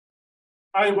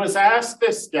I was asked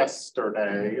this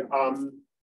yesterday,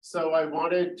 so I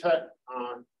wanted to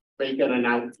make an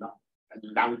announcement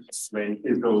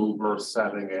is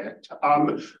oversetting it.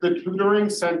 The tutoring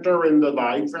center in the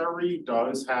library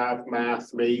does have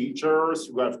math majors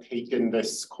who have taken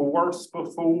this course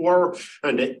before,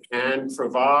 and it can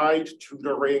provide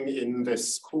tutoring in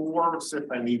this course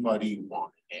if anybody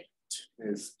wanted it.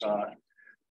 Is the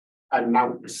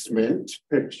announcement,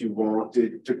 if you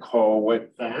wanted to call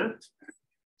it that.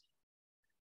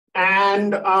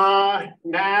 And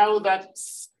now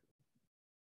let's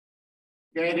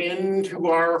get into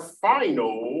our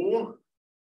final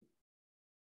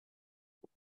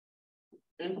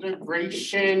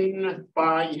integration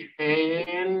by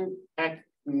hand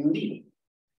technique.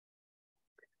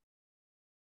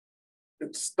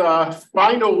 It's the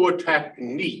final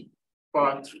technique,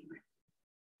 but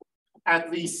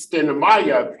at least in my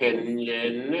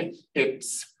opinion,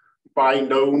 it's by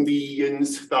no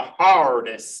means the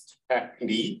hardest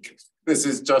technique. This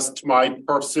is just my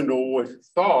personal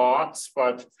thoughts,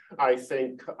 but I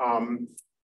think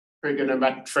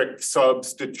trigonometric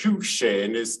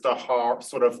substitution is the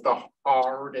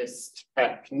hardest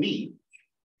technique.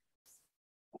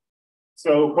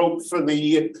 So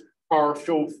hopefully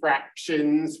partial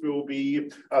fractions will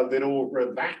be a little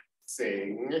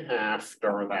relaxing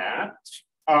after that.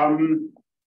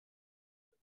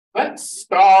 Let's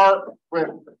start with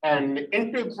an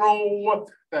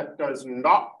integral that does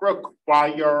not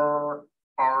require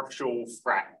partial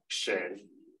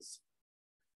fractions.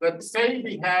 Let's say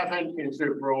we have an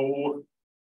integral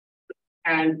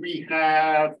and we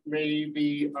have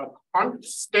maybe a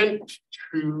constant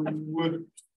 2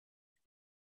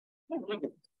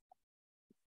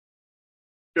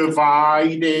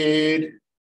 divided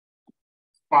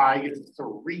by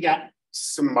 3x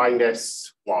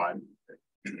minus 1.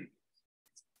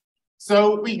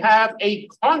 So we have a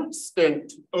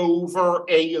constant over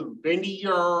a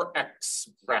linear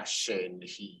expression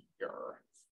here.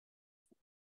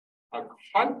 A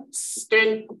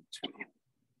constant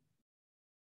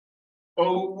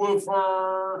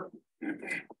over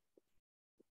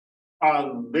a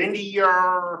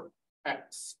linear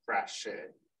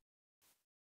expression.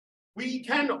 We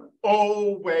can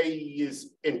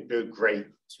always integrate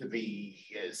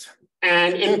these.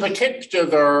 And in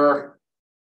particular,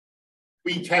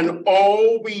 we can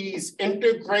always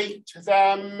integrate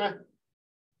them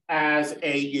as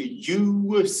a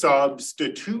U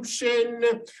substitution,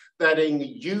 letting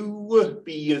U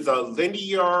be the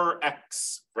linear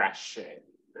expression.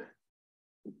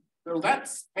 So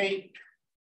let's take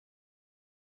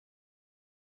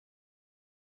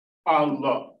a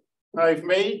look. I've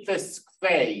made this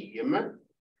claim,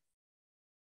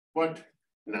 but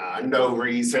no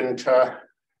reason to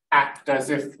act as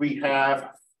if we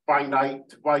have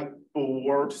finite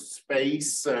whiteboard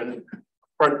space and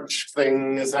crunch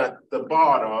things at the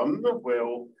bottom.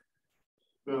 We'll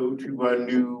go to a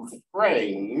new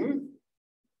frame.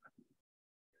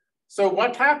 So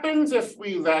what happens if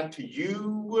we let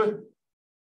U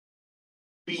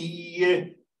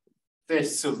be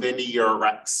this linear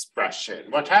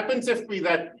expression? What happens if we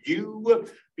let U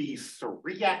be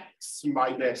 3x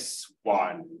minus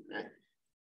 1?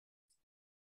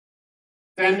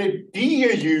 Then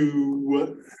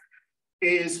du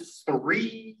is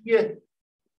 3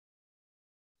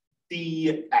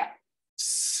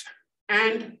 dx.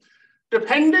 And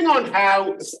depending on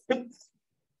how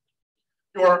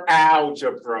your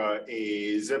algebra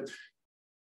is,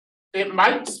 it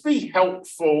might be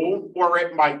helpful or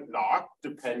it might not,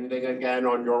 depending again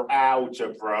on your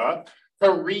algebra,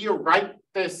 to rewrite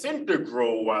this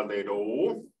integral a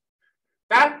little.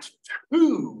 That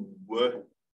 2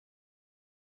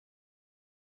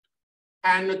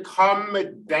 can come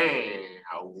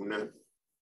down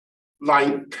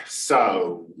like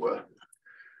so.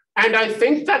 And I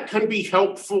think that can be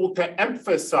helpful to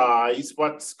emphasize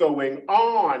what's going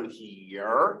on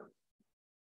here.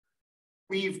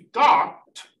 We've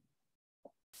got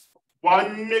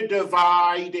 1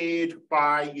 divided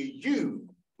by U,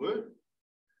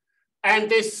 and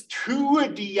this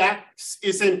 2 dx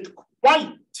isn't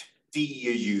quite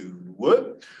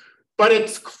du, but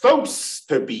it's close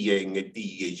to being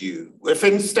du. If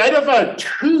instead of a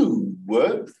 2,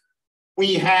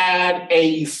 we had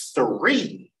a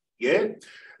 3,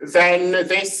 then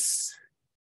this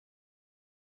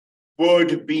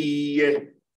would be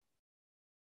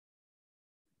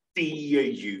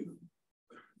du.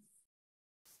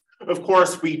 Of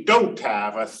course, we don't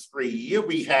have a 3,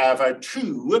 we have a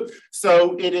 2,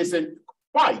 so it isn't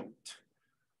quite.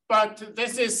 but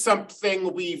this is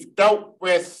something we've dealt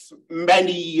with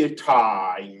many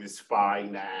times by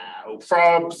now,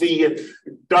 probably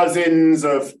dozens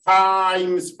of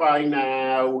times by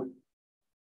now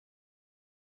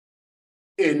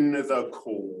in the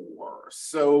course.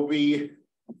 So we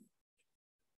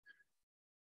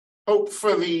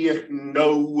hopefully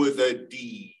know the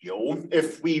deal.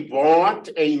 If we want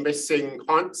a missing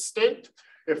constant,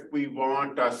 if we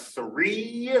want a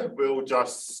 3, we'll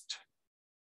just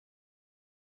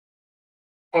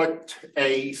put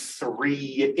a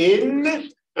 3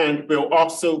 in, and we'll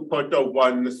also put a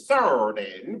 1/3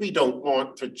 in. We don't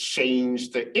want to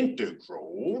change the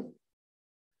integral.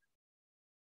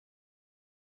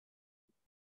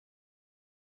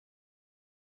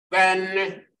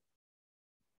 Then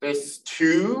this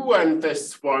 2 and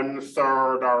this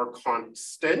 1/3 are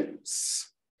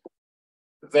constants.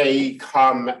 They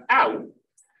come out.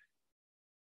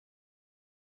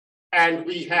 And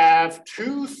we have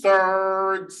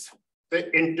 2/3 the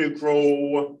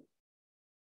integral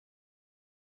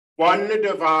 1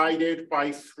 divided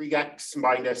by 3x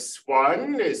minus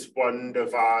 1 is 1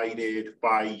 divided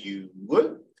by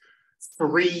u.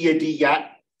 3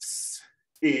 dx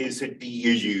is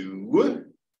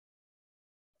du.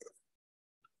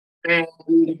 And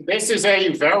this is a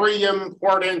very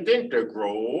important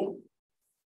integral.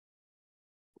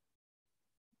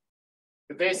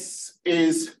 This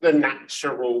is the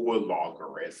natural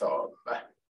logarithm.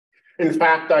 In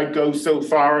fact, I'd go so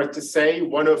far as to say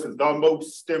one of the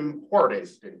most important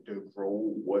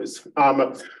integrals.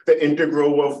 The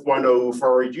integral of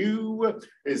 1/u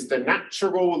is the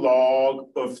natural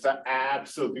log of the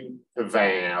absolute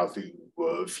value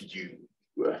of u.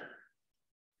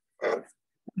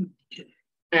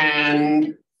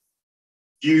 And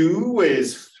u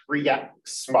is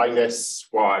 3x minus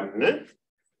 1.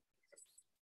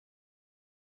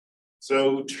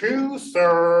 So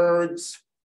 2/3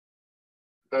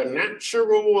 the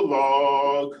natural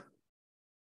log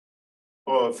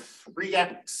of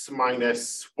 3x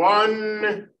minus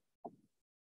 1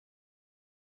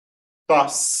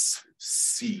 plus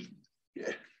c.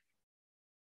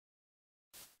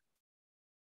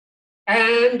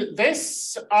 And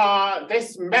this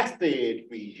method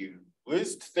we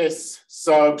used, this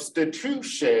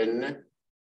substitution,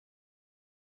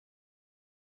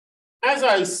 as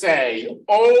I say,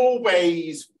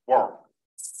 always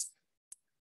works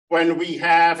when we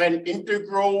have an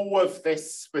integral of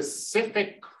this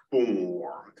specific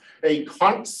form, a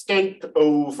constant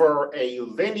over a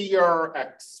linear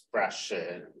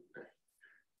expression.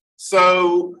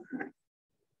 So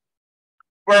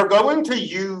we're going to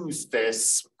use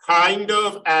this kind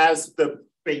of as the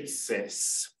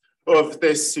basis of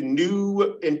this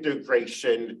new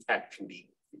integration technique.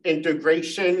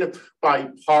 Integration by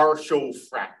partial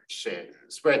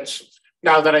fractions, which,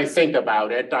 now that I think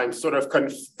about it, I'm sort of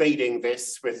conflating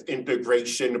this with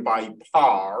integration by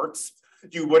parts.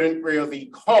 You wouldn't really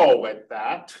call it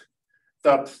that.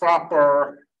 The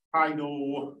proper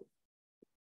title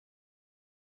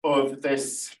of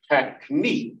this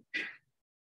technique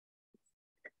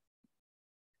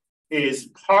is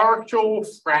partial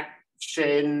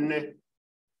fraction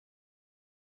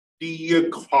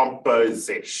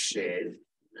decomposition.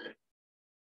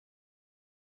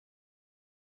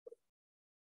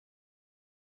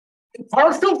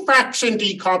 Partial fraction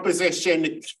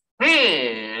decomposition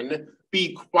can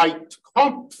be quite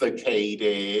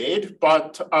complicated,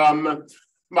 but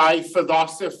my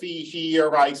philosophy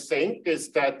here, I think,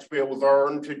 is that we'll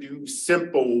learn to do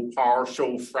simple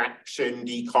partial fraction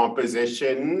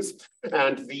decompositions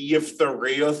and leave the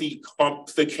really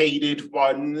complicated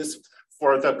ones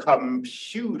for the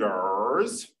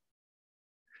computers.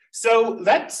 So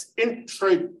let's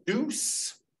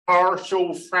introduce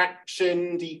partial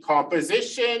fraction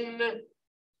decomposition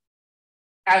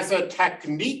as a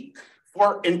technique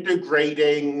for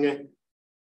integrating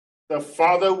the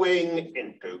following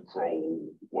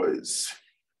integrals.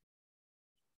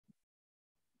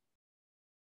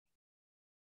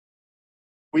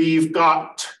 We've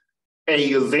got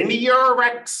a linear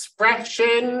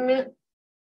expression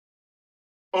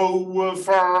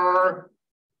over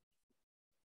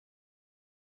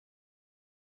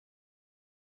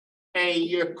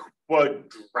a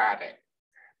quadratic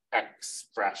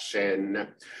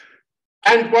expression.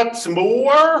 And what's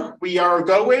more, we are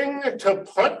going to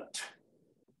put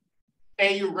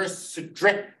a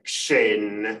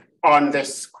restriction on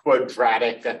this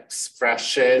quadratic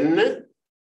expression.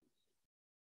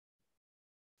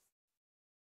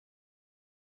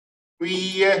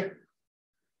 We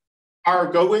are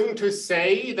going to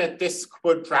say that this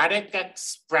quadratic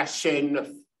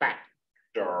expression factors.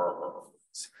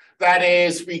 That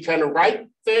is, we can write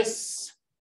this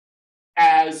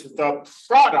as the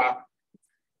product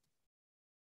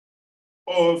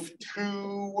of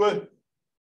two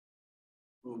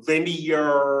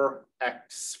linear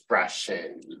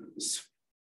expressions.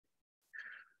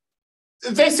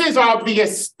 This is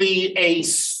obviously a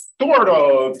sort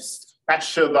of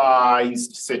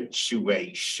specialized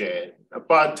situation,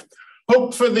 but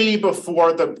hopefully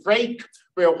before the break,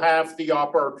 we'll have the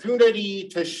opportunity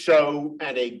to show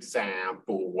an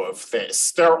example of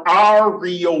this. There are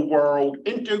real-world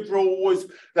integrals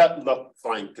that look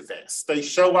like this. They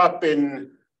show up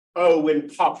in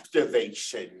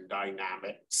population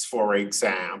dynamics, for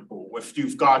example. If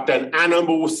you've got an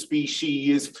animal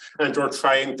species and you're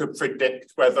trying to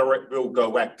predict whether it will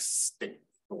go extinct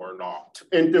or not,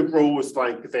 integrals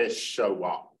like this show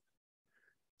up.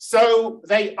 So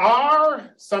they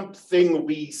are something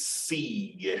we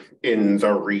see in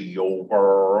the real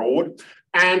world,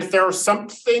 and they're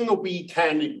something we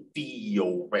can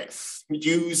deal with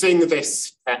using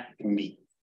this technique,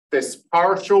 this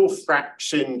partial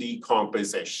fraction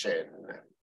decomposition.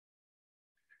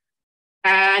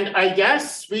 And I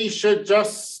guess we should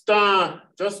just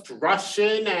rush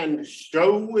in and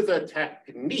show the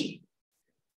technique.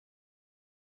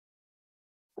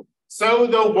 So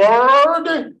the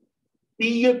word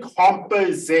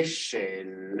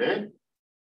decomposition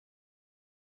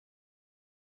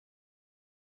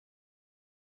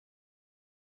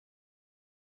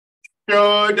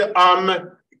should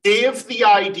give the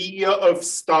idea of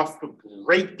stuff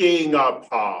breaking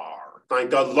apart,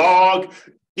 like a log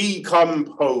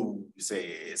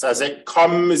decomposes as it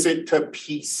comes into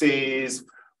pieces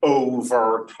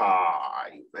over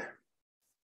time.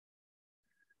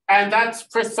 And that's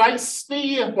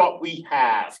precisely what we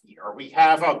have here. We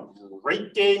have a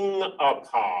breaking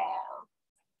apart.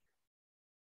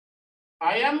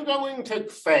 I am going to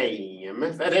claim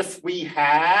that if we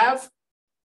have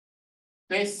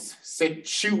this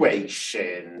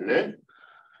situation,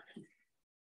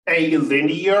 a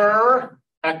linear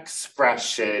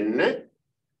expression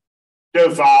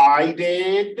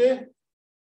divided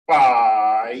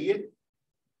by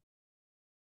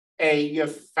a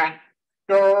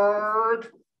factored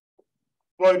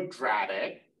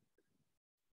quadratic,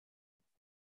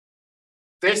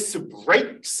 this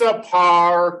breaks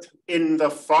apart in the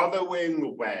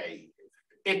following way.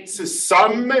 It's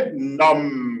some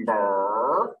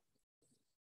number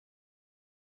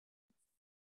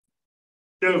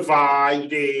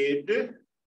divided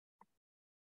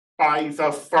by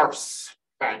the first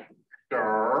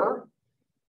factor,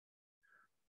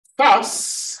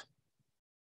 thus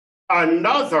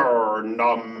another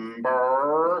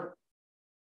number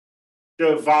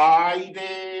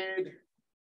divided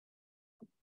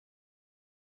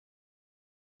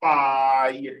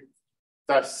by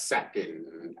the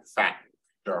second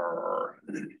factor.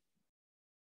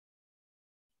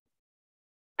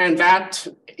 And that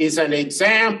is an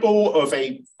example of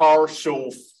a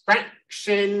partial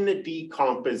fraction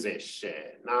decomposition.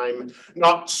 I'm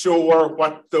not sure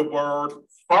what the word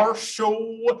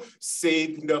partial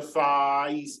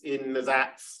signifies in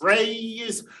that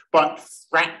phrase, but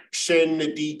fraction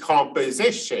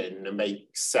decomposition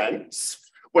makes sense.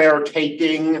 We're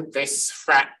taking this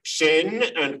fraction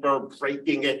and we're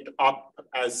breaking it up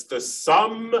as the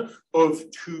sum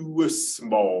of two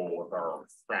smaller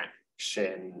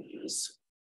fractions.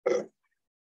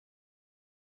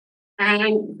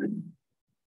 And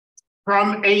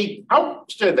from a out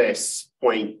to this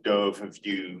point of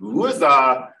view,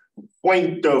 the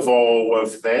point of all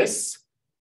of this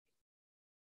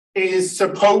is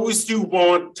suppose you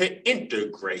want to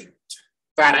integrate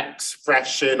that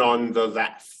expression on the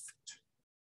left.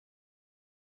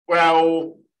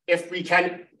 Well, if we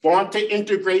want to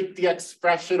integrate the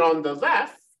expression on the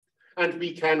left, and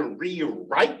we can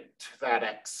rewrite that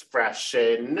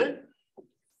expression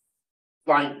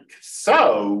like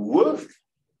so,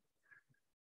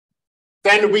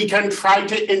 then we can try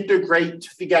to integrate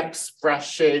the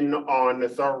expression on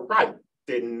the right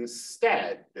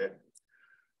instead.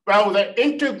 Well, the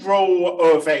integral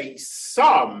of a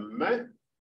sum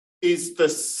is the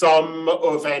sum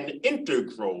of an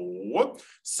integral.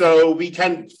 So we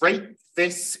can break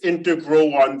this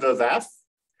integral on the left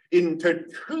into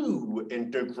two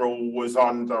integrals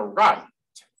on the right.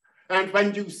 And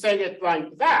when you say it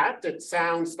like that, it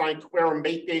sounds like we're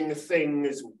making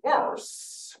things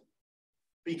worse,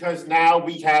 because now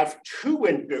we have two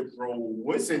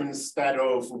integrals instead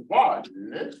of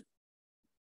one.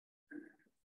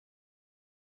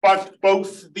 But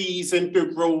both these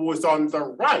integrals on the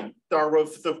right are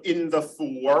in the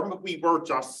form we were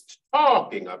just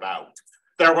talking about.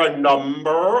 There are a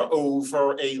number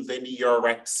over a linear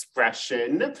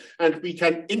expression, and we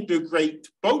can integrate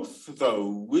both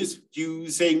those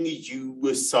using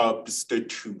U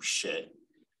substitution.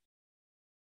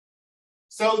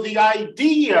 So the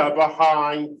idea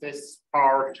behind this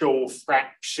partial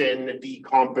fraction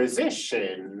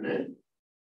decomposition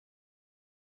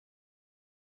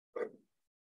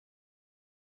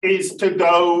is to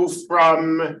go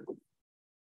from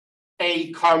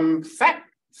a complex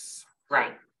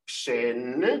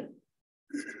fraction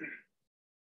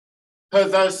to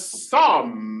the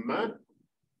sum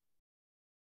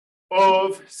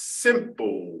of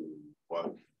simple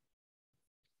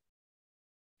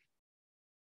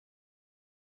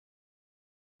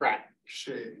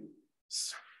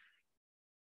fractions.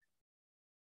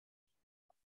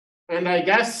 And I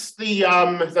guess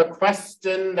the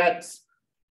question that's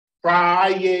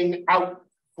crying out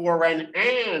for an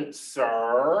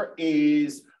answer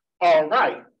is, all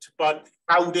right, but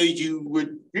how do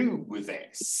you do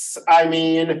this? I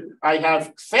mean, I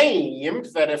have claimed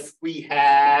that if we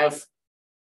have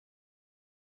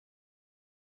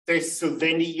this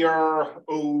linear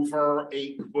over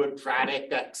a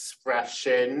quadratic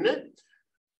expression,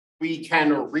 we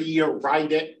can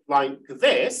rewrite it like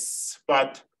this,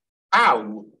 but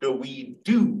how do we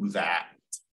do that?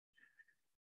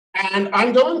 And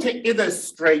I'm going to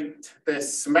illustrate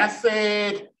this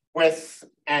method with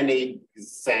an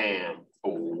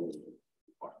example.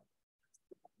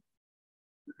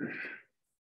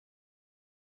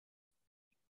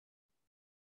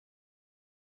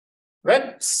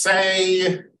 Let's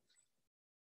say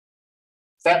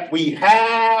that we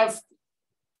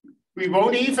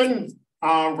won't even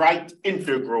write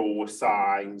integral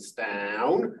signs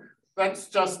down. Let's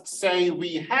just say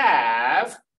we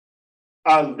have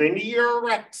a linear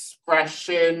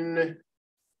expression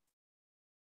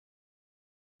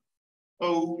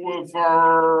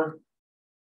over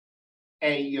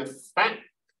a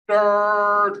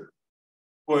factored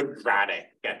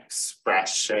quadratic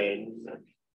expression.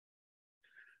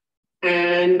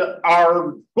 And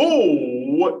our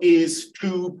goal is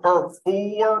to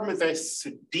perform this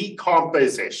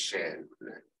decomposition.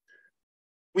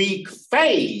 We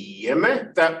claim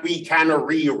that we can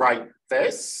rewrite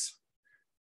this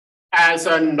as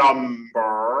a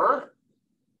number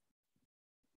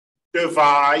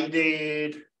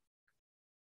divided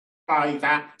by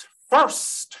that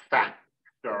first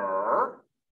factor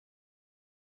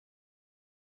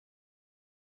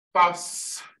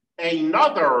plus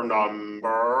another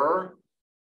number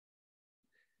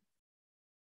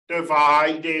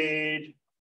divided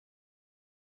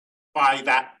by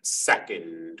that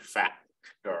second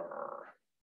factor.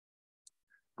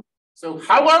 So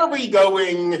how are we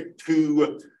going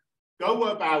to go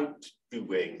about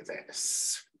doing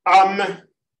this? And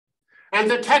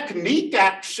the technique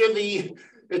actually,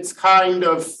 it's kind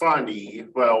of funny.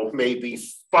 Well, maybe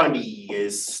funny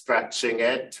is stretching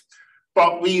it,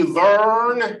 but we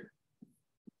learn,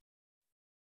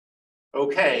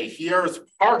 okay, here's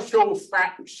partial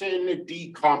fraction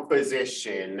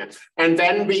decomposition, and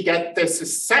then we get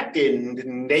this second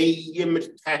named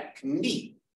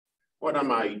technique. What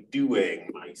am I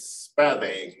doing? My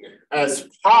spelling. As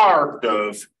part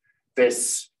of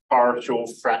this partial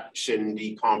fraction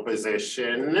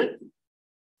decomposition,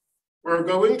 we're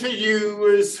going to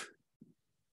use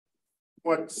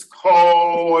what's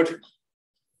called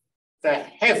the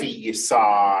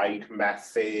Heaviside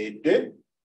method.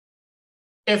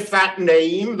 If that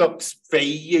name looks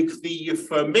vaguely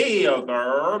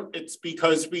familiar, it's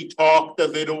because we talked a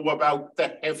little about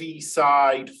the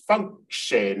Heaviside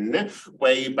function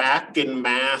way back in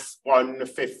Math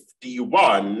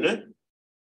 151.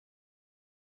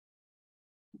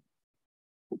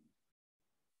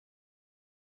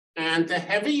 And the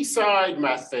Heaviside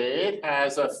method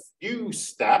has a few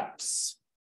steps.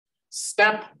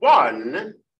 Step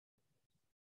one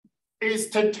is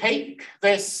to take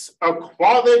this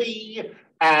equality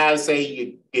as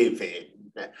a given.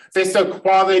 This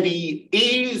equality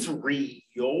is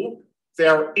real.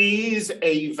 There is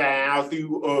a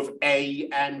value of A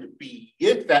and B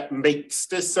that makes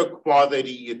this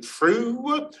equality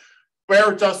true.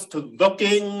 We're just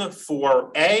looking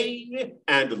for A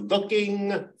and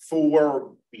looking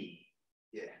for B.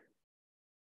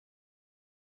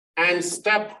 And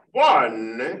step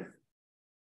one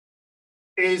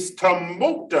is to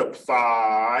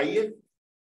multiply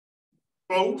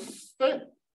both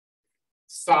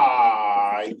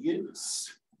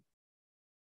sides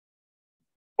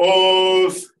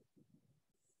of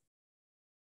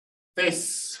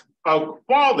this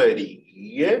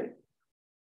equality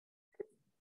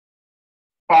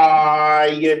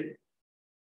by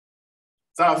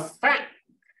the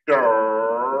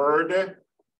factored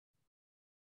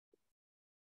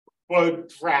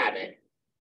quadratic.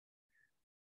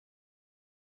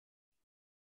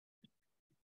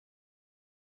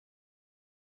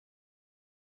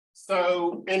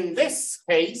 So in this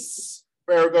case,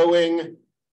 we're going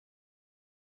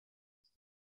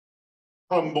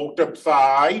to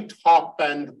multiply top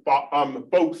and bottom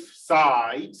both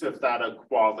sides of that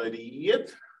equality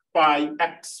by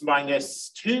x minus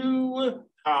 2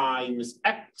 times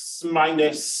x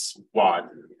minus 1.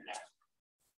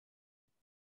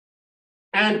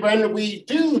 And when we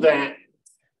do that,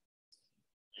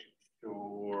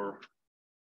 sure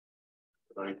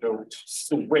I don't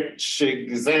switch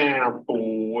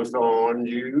examples on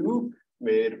you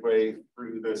midway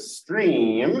through the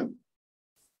stream.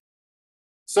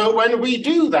 So when we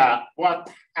do that, what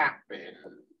happens?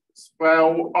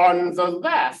 Well, on the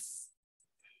left,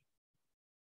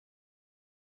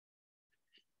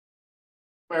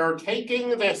 we're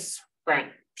taking this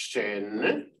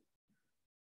fraction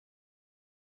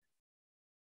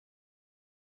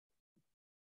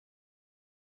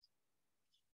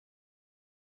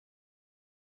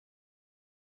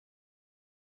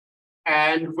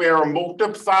and we're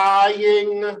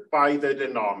multiplying by the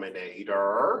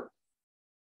denominator.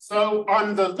 So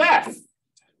on the left,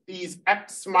 these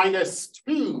x minus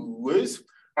 2's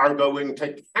are going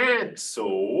to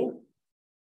cancel,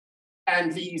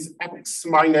 and these x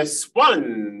minus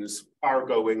 1's are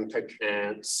going to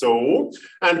cancel,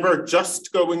 and we're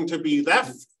just going to be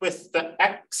left with the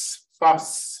x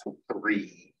plus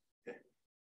 3.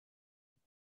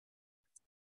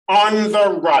 On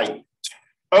the right,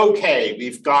 okay,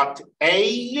 we've got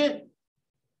a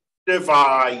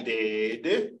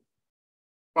divided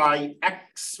by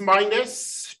x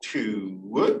minus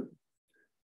 2,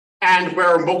 and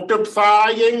we're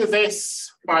multiplying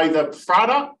this by the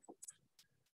product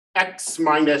x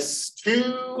minus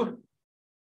 2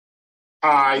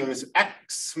 times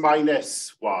x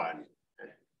minus 1.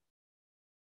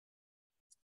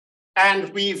 And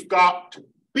we've got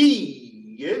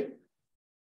b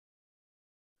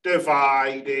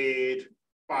divided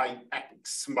by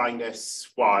x minus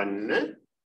 1.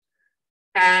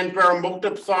 And we're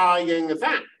multiplying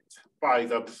that by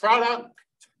the product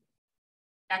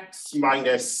x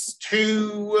minus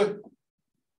 2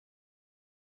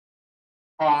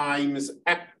 times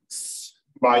x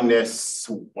minus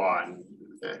 1.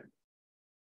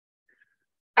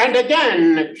 And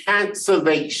again,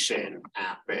 cancellation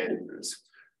happens.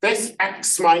 This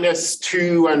x minus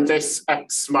 2 and this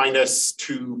x minus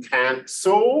 2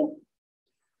 cancel.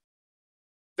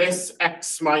 This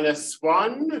x minus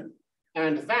 1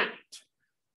 and that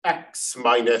x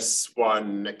minus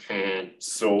 1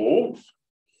 cancel.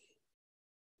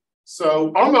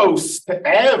 So almost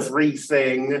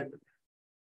everything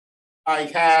I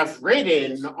have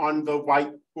written on the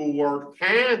whiteboard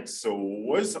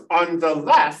cancels. On the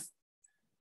left,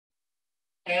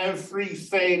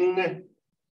 everything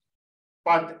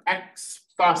but x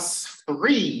plus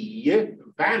 3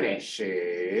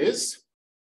 vanishes.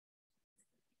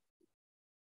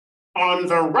 On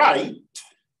the right,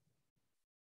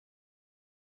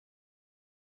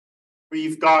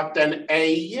 we've got an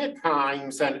a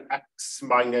times an x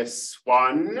minus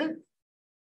 1,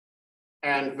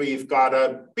 and we've got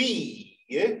a b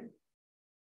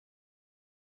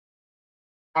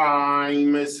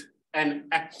times an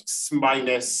x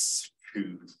minus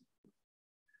 2.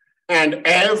 And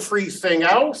everything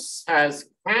else has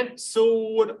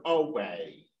canceled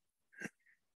away.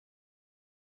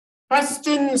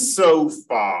 Questions so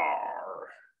far?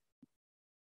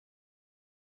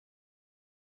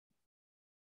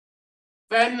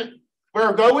 Then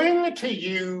we're going to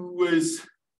use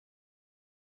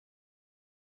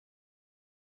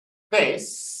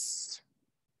this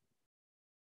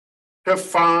to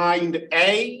find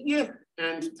A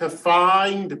and to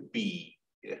find B.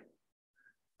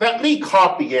 Let me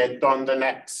copy it on the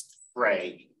next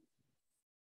frame.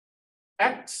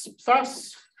 X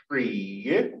plus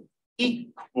 3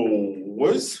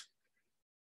 equals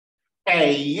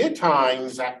A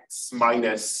times x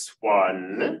minus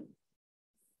 1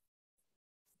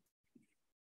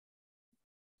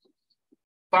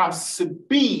 plus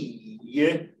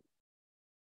B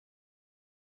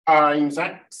times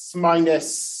x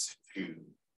minus 2.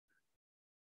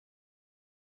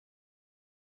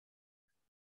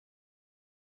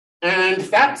 And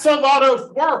that's a lot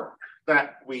of work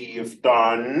that we've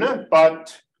done,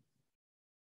 but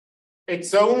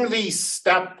it's only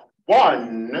step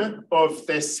 1 of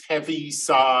this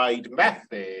Heaviside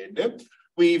method.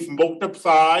 We've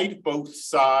multiplied both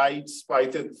sides by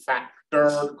the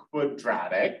factor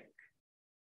quadratic.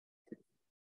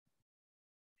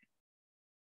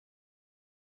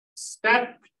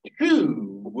 Step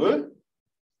 2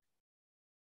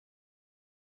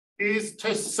 is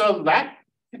to select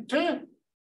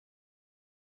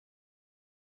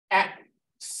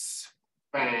X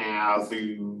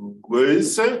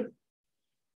values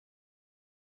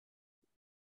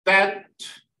that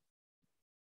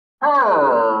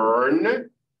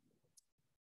turn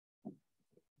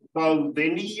the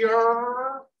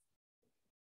linear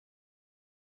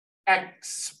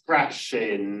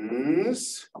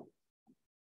expressions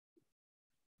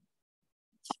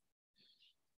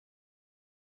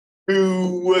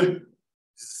to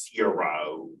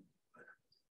 0.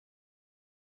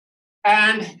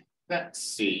 And let's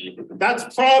see,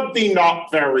 that's probably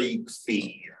not very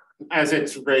clear as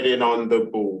it's written on the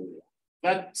board.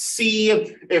 Let's see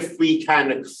if we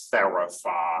can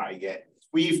clarify it.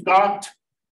 We've got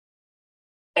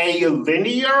a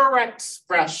linear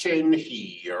expression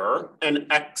here, an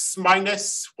x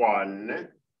minus 1.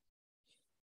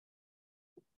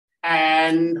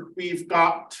 And we've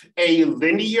got a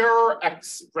linear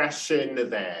expression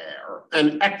there,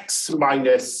 an x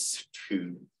minus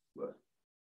 2.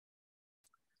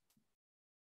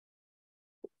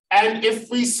 And if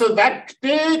we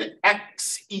selected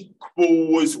x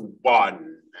equals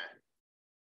 1,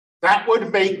 that would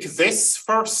make this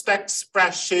first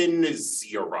expression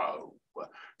 0,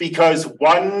 because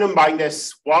 1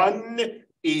 minus 1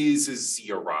 is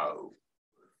 0.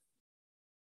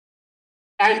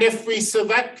 And if we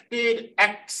selected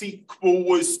x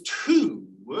equals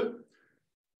 2,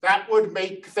 that would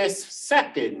make this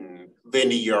second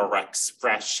linear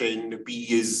expression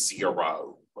be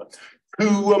 0.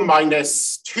 2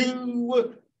 minus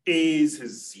 2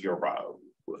 is 0.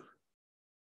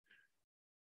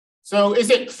 So is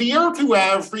it clear to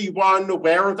everyone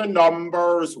where the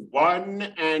numbers 1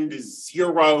 and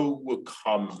 0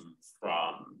 come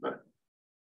from?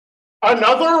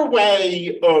 Another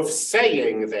way of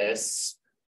saying this,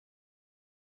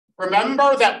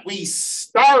 remember that we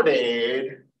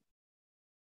started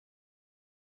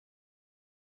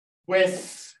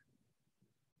with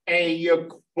a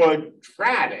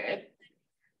quadratic.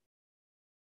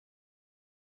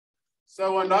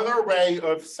 So another way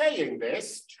of saying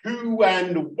this, 2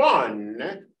 and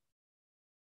 1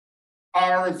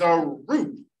 are the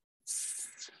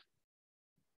roots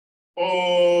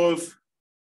of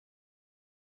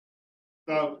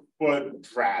the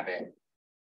quadratic.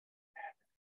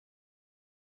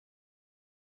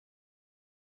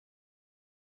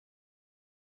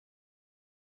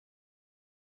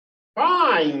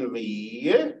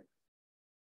 Finally,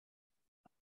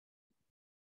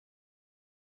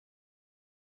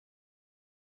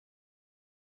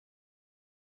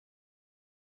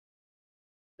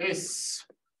 this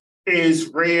is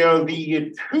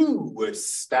really 2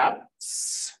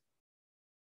 steps.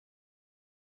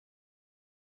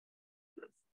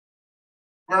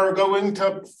 We're going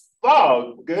to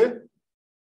plug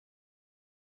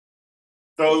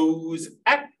those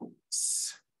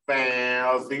x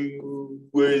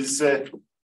values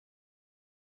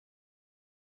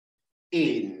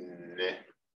in.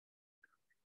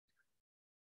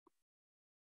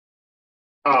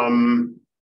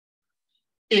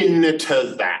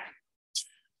 Into that.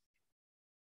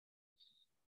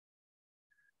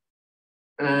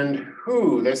 And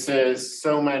this is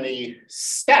so many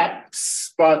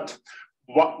steps, but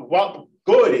what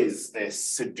good is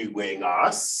this doing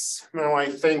us? Now, I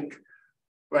think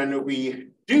when we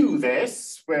do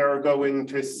this, we're going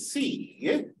to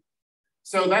see.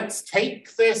 So let's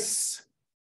take this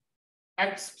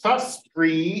x plus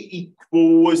 3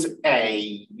 equals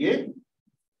a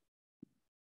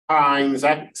times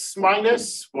x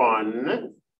minus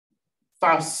 1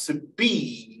 plus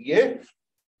b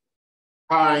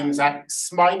times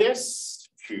x minus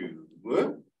 2.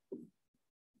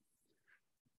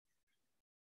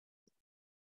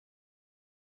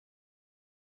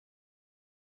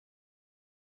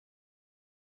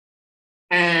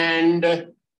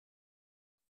 And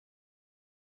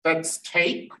let's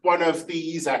take one of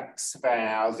these x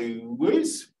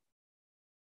values,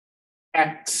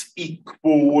 x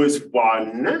equals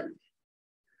 1,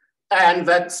 and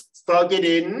let's plug it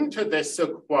into this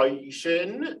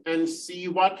equation and see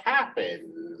what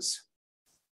happens.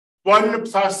 1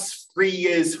 plus 3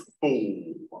 is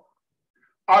 4.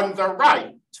 On the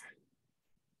right,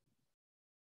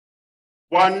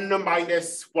 1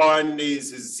 minus 1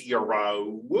 is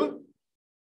 0,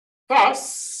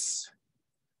 thus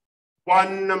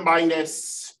 1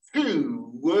 minus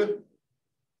 2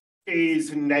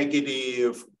 is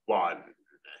negative 1.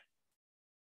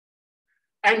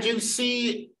 And you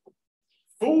see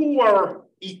 4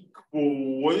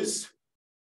 equals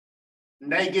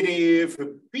negative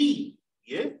b,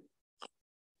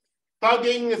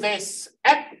 plugging this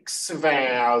x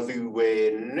value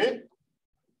in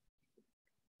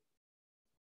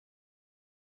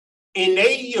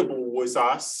enables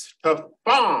us to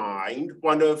find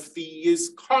one of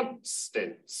these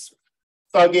constants.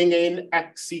 Plugging in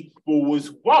x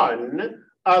equals 1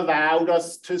 allowed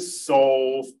us to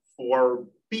solve for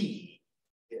b.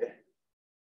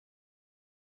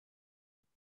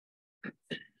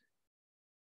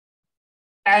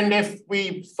 And if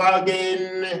we plug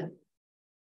in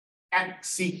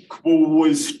x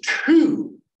equals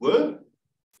 2,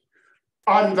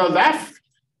 on the left,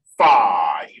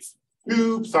 5.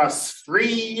 2 plus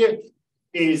 3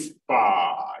 is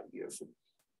 5.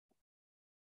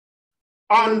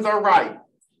 On the right,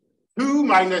 2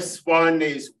 minus 1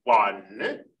 is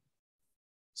 1.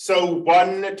 So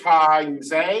 1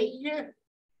 times a.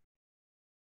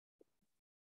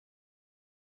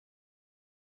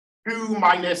 2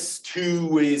 minus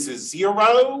 2 is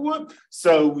 0.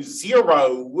 So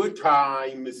 0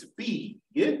 times b.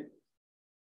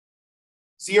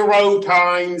 0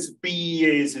 times b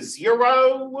is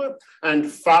 0, and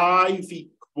 5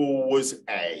 equals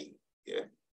a.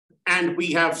 And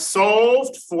we have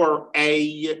solved for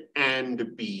a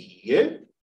and b.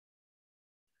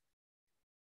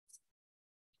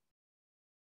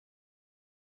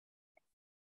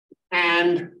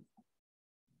 And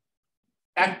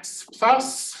x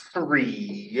plus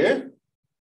 3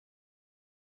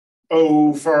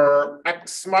 over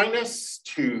x minus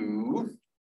 2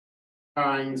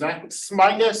 times x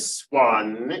minus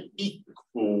 1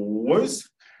 equals,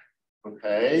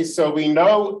 okay, so we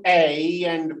know A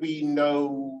and we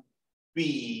know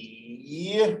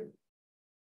B.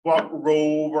 What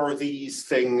role were these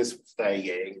things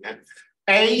playing?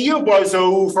 A was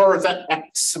over the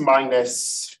x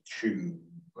minus 2.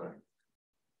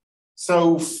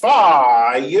 So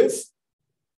 5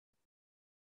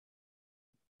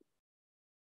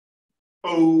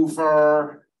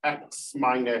 over x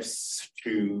minus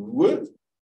 2,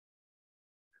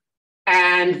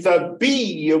 and the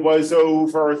b was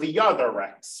over the other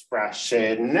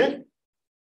expression.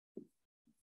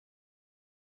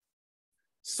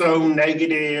 So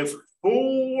negative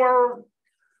 4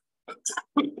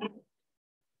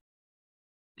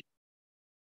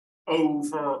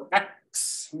 over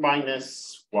x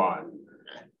minus 1.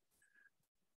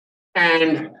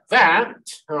 And that,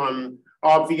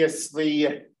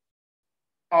 obviously,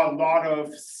 a lot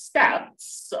of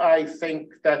steps. I think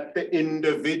that the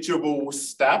individual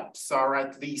steps are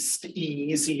at least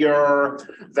easier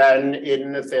than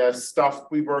in the stuff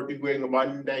we were doing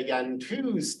Monday and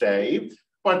Tuesday,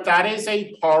 but that is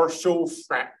a partial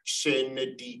fraction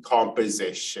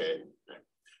decomposition.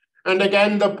 And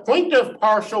again, the point of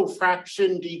partial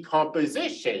fraction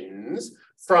decompositions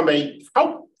from a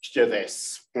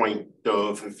calculus point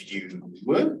of view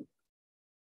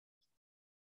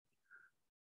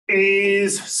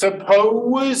is,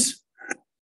 suppose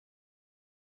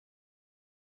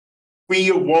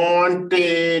we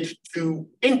wanted to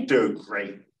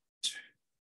integrate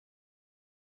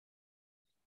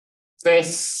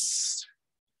this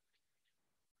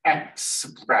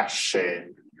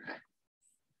expression.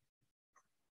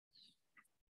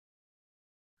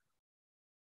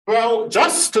 Well,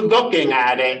 just looking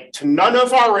at it, none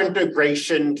of our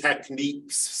integration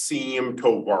techniques seem to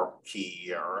work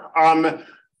here.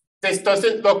 This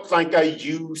doesn't look like a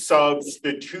U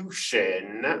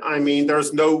substitution. I mean,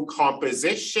 there's no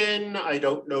composition. I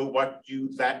don't know what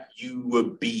that U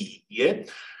would be.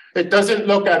 It doesn't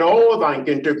look at all like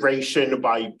integration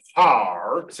by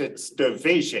parts. It's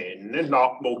division,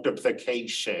 not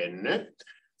multiplication.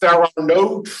 There are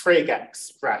no trig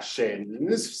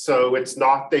expressions, so it's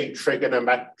not a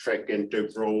trigonometric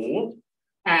integral.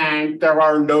 And there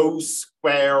are no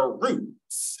square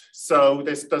roots. So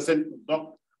this doesn't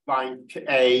look like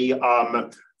a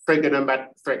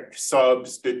trigonometric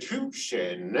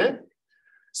substitution.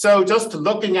 So just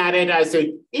looking at it as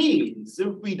it is,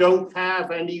 we don't have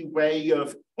any way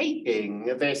of taking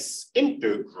this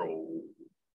integral.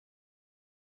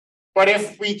 But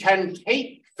if we can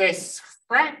take this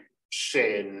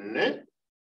fraction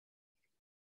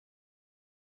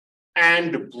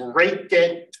and break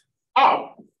it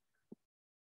up,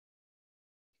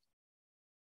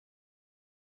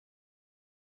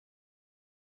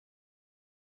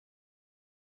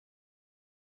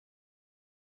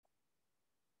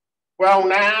 well,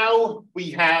 now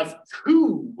we have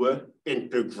two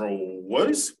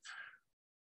integrals,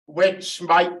 which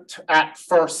might at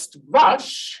first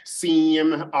blush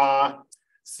seem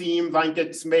like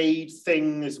it's made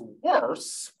things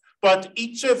worse, but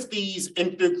each of these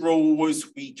integrals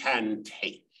we can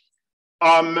take.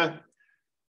 An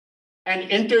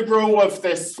integral of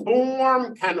this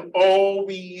form can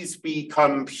always be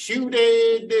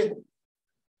computed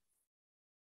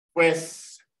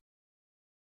with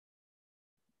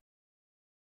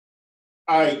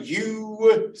a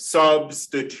U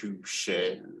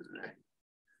substitution.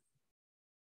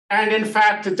 And in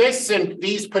fact,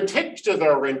 these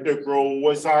particular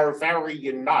integrals are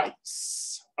very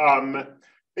nice.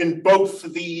 In both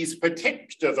these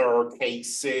particular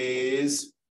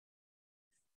cases,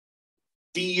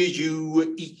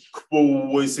 du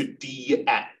equals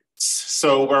dx.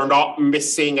 So we're not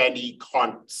missing any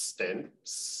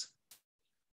constants.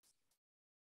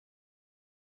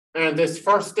 And this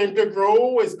first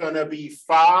integral is going to be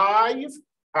 5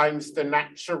 times the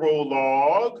natural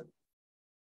log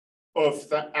of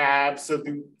the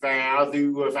absolute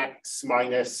value of x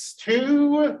minus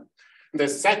 2. The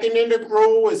second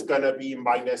integral is going to be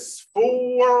minus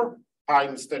 4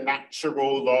 times the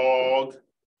natural log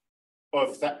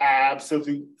of the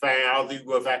absolute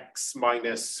value of x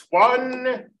minus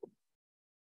 1.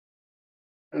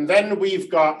 And then we've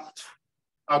got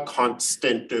a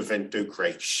constant of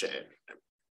integration.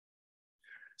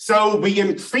 So we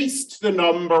increased the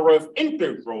number of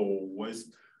integrals,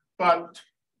 but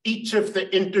each of the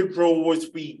integrals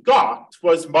we got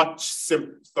was much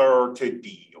simpler to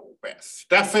deal with.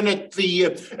 Definitely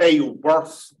a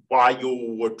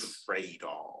worthwhile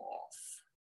trade-off.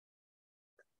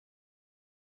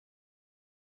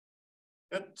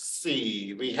 Let's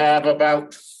see, we have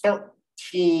about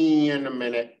 13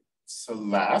 minutes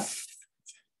left.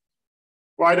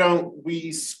 Why don't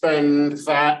we spend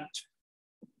that?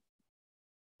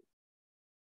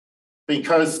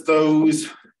 Because those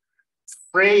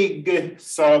Frege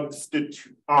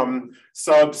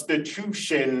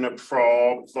substitution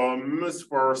problems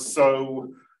were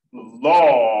so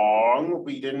long,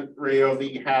 we didn't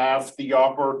really have the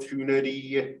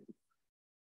opportunity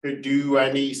to do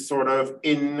any sort of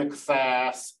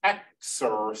in-class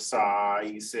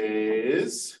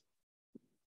exercises.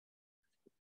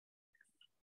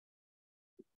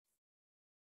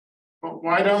 But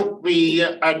why don't we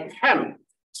attempt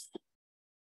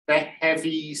the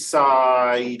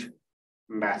Heaviside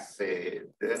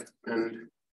method? And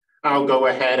I'll go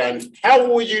ahead and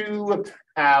tell you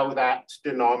how that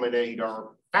denominator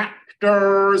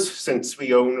factors, since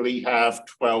we only have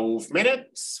 12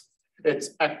 minutes.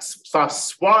 It's x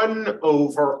plus 1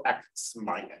 over x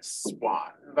minus 1.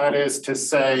 That is to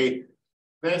say,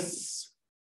 this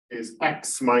is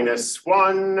x minus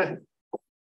 1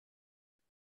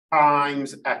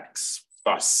 times x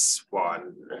plus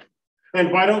 1.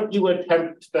 And why don't you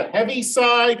attempt the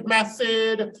Heaviside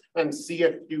method and see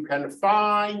if you can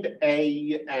find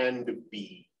A and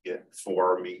B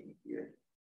for me.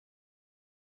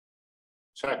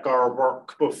 Check our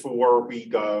work before we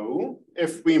go.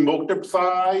 If we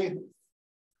multiply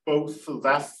both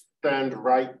left and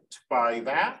right by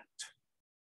that,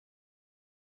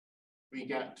 we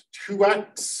get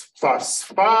 2x plus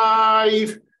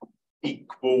 5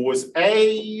 equals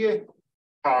A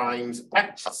times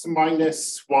x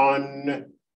minus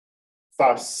 1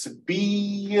 plus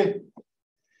B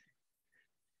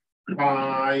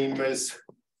times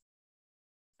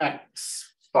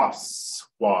x plus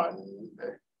 1.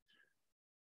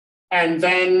 And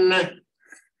then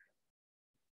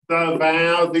the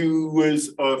values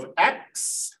of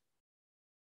x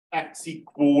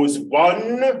equals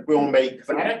 1, we'll make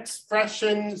that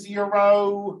expression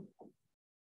 0.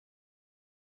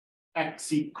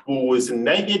 X equals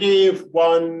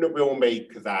 -1, we'll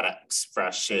make that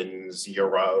expression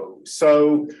 0.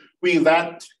 So we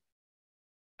let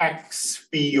x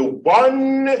be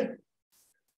 1,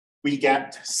 we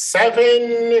get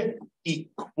 7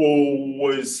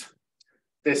 equals,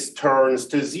 this turns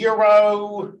to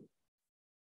 0,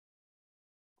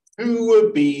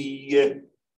 2b.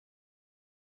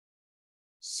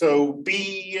 So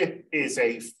b is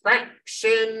a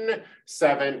fraction,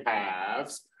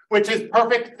 7/2, which is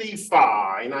perfectly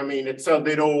fine. I mean, it's a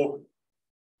little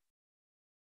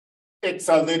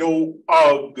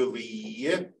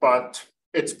ugly, but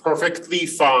it's perfectly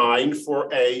fine for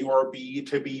A or B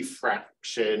to be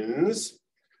fractions.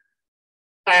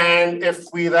 And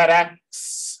if we let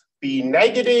x be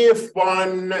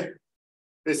 -1,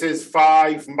 this is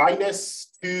 5 minus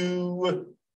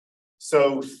 2.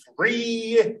 So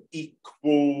 3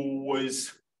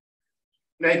 equals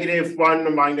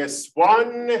 -1 minus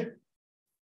 1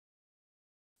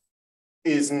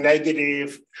 is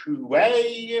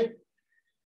 -2a.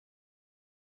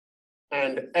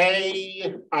 And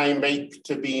A I make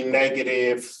to be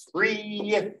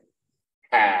 -3.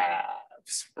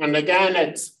 halves. And again,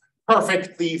 it's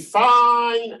perfectly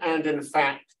fine and in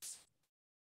fact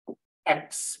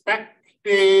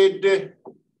expected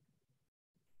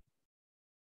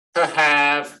to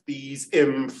have these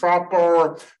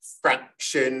improper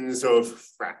fractions of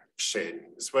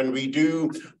fractions when we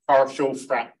do partial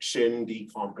fraction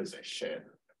decomposition.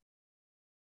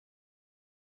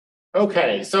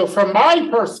 Okay, so from my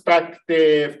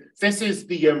perspective, this is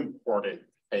the important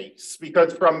case,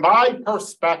 because from my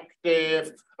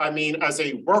perspective, I mean, as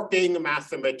a working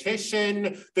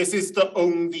mathematician, this is the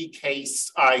only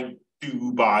case I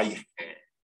do by hand.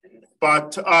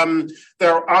 But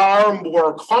there are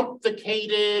more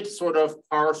complicated sort of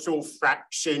partial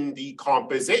fraction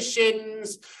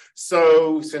decompositions.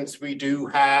 So since we do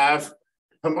have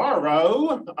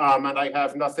tomorrow, and I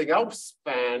have nothing else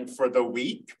planned for the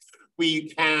week, we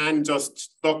can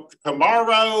just look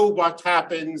tomorrow what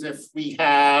happens if we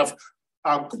have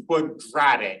a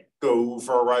quadratic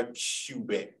over a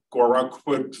cubic or a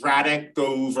quadratic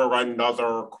over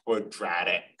another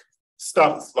quadratic,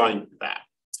 stuff like that.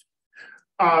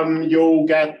 You'll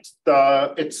get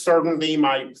it's certainly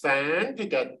my plan to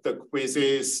get the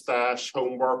quizzes /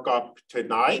 homework up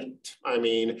tonight. I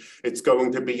mean, it's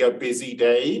going to be a busy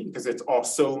day because it's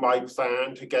also my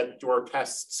plan to get your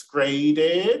tests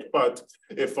graded, but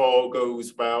if all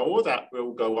goes well, that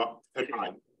will go up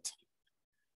tonight.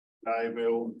 I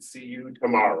will see you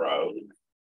tomorrow.